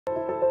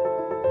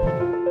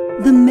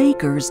The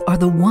makers are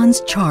the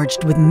ones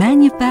charged with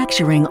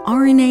manufacturing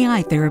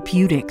RNAi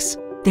therapeutics.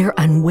 Their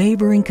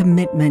unwavering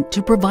commitment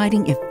to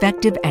providing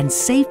effective and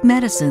safe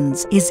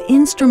medicines is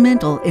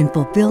instrumental in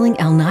fulfilling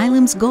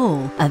Alnylam's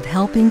goal of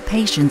helping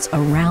patients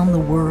around the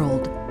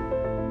world.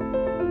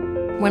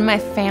 When my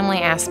family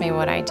asks me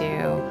what I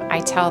do, I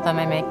tell them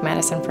I make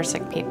medicine for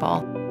sick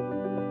people.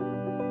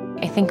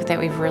 I think that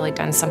we've really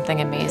done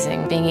something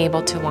amazing, being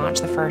able to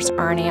launch the first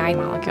RNAi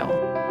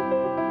molecule.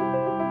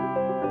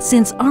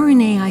 Since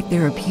RNAi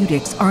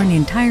therapeutics are an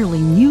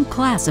entirely new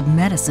class of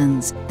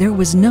medicines, there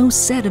was no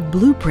set of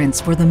blueprints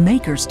for the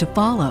makers to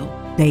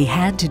follow. They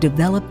had to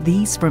develop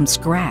these from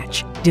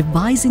scratch,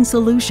 devising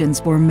solutions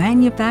for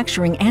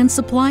manufacturing and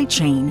supply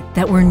chain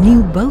that were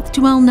new both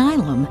to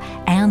Alnylam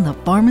and the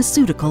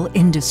pharmaceutical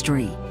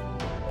industry.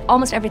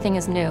 Almost everything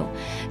is new.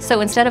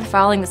 So instead of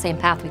following the same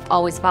path we've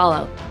always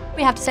followed,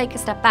 we have to take a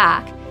step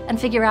back and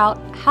figure out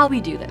how we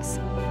do this.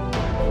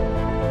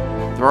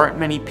 There aren't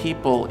many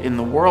people in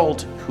the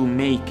world who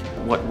make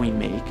what we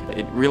make.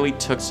 It really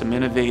took some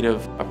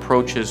innovative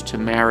approaches to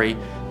marry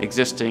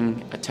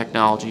existing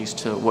technologies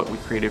to what we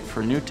created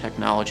for new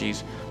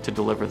technologies to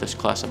deliver this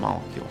class of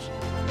molecules.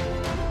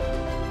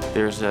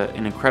 There's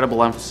an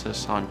incredible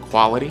emphasis on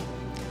quality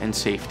and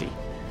safety.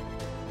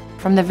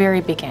 From the very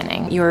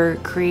beginning, you're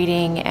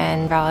creating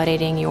and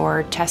validating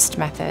your test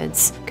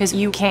methods because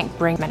you can't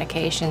bring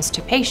medications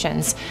to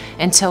patients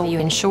until you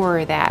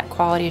ensure that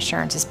quality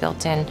assurance is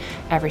built in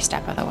every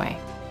step of the way.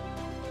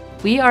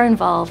 We are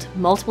involved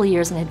multiple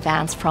years in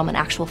advance from an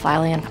actual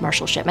filing and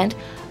commercial shipment.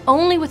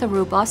 Only with a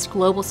robust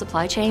global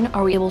supply chain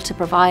are we able to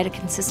provide a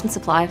consistent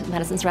supply of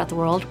medicines throughout the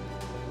world.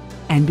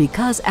 And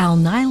because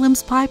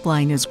Alnylam's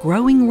pipeline is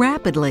growing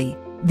rapidly,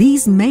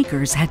 these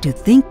makers had to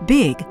think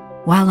big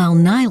while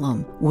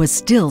Alnylam was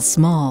still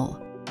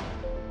small.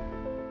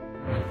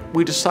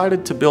 We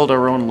decided to build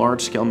our own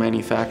large-scale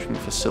manufacturing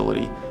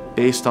facility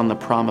based on the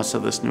promise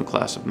of this new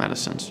class of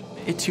medicines.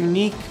 It's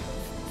unique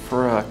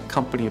for a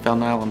company of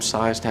Alnylam's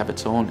size to have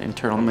its own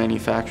internal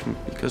manufacturing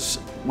because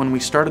when we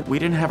started, we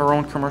didn't have our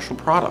own commercial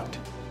product.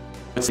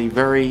 It's a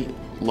very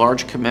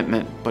large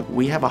commitment, but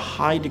we have a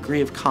high degree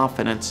of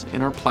confidence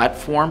in our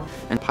platform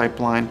and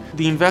pipeline.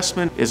 The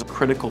investment is a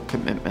critical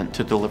commitment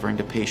to delivering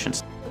to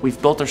patients. We've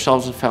built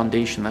ourselves a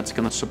foundation that's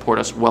going to support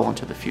us well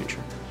into the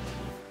future.